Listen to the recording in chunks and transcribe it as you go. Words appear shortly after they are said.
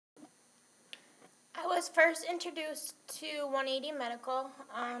I was first introduced to 180 Medical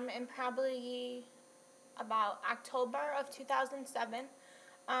in probably about October of 2007.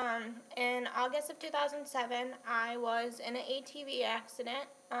 In August of 2007, I was in an ATV accident.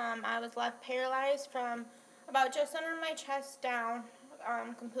 I was left paralyzed from about just under my chest down,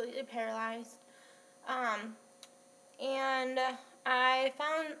 completely paralyzed. Um, and I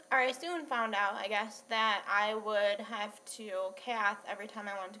soon found out, I guess, that I would have to cath every time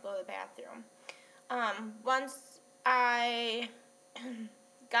I wanted to go to the bathroom. Once I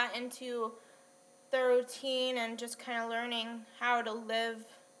got into the routine and just kind of learning how to live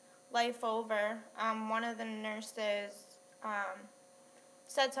life over, one of the nurses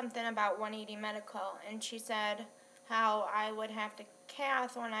said something about 180 Medical, and she said how I would have to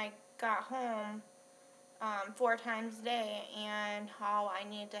cath when I got home 4 times a day, and how I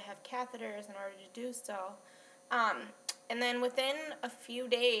need to have catheters in order to do so. And then within a few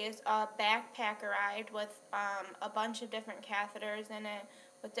days, a backpack arrived with a bunch of different catheters in it,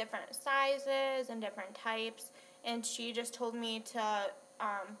 with different sizes and different types, and she just told me to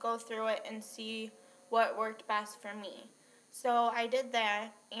go through it and see what worked best for me. So I did that,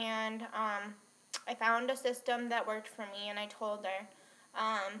 and I found a system that worked for me, and I told her.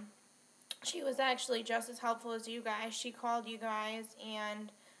 She was actually just as helpful as you guys. She called you guys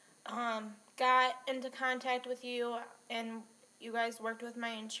and got into contact with you, and you guys worked with my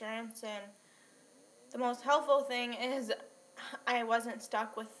insurance. And the most helpful thing is I wasn't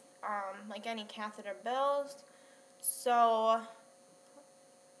stuck with like any catheter bills, so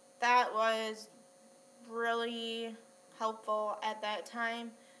that was really helpful at that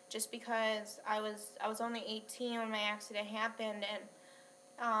time. Just because I was only 18 when my accident happened, and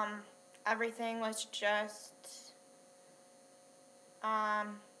everything was just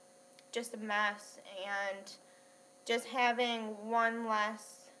a mess, and just having one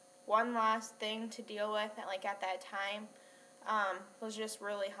last thing to deal with at that time was just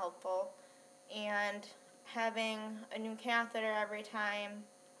really helpful. And having a new catheter every time,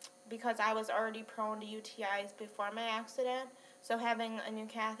 because I was already prone to UTIs before my accident, so having a new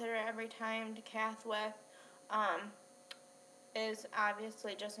catheter every time to cath with is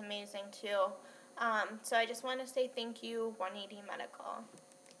obviously just amazing too. So I just want to say thank you, 180 Medical.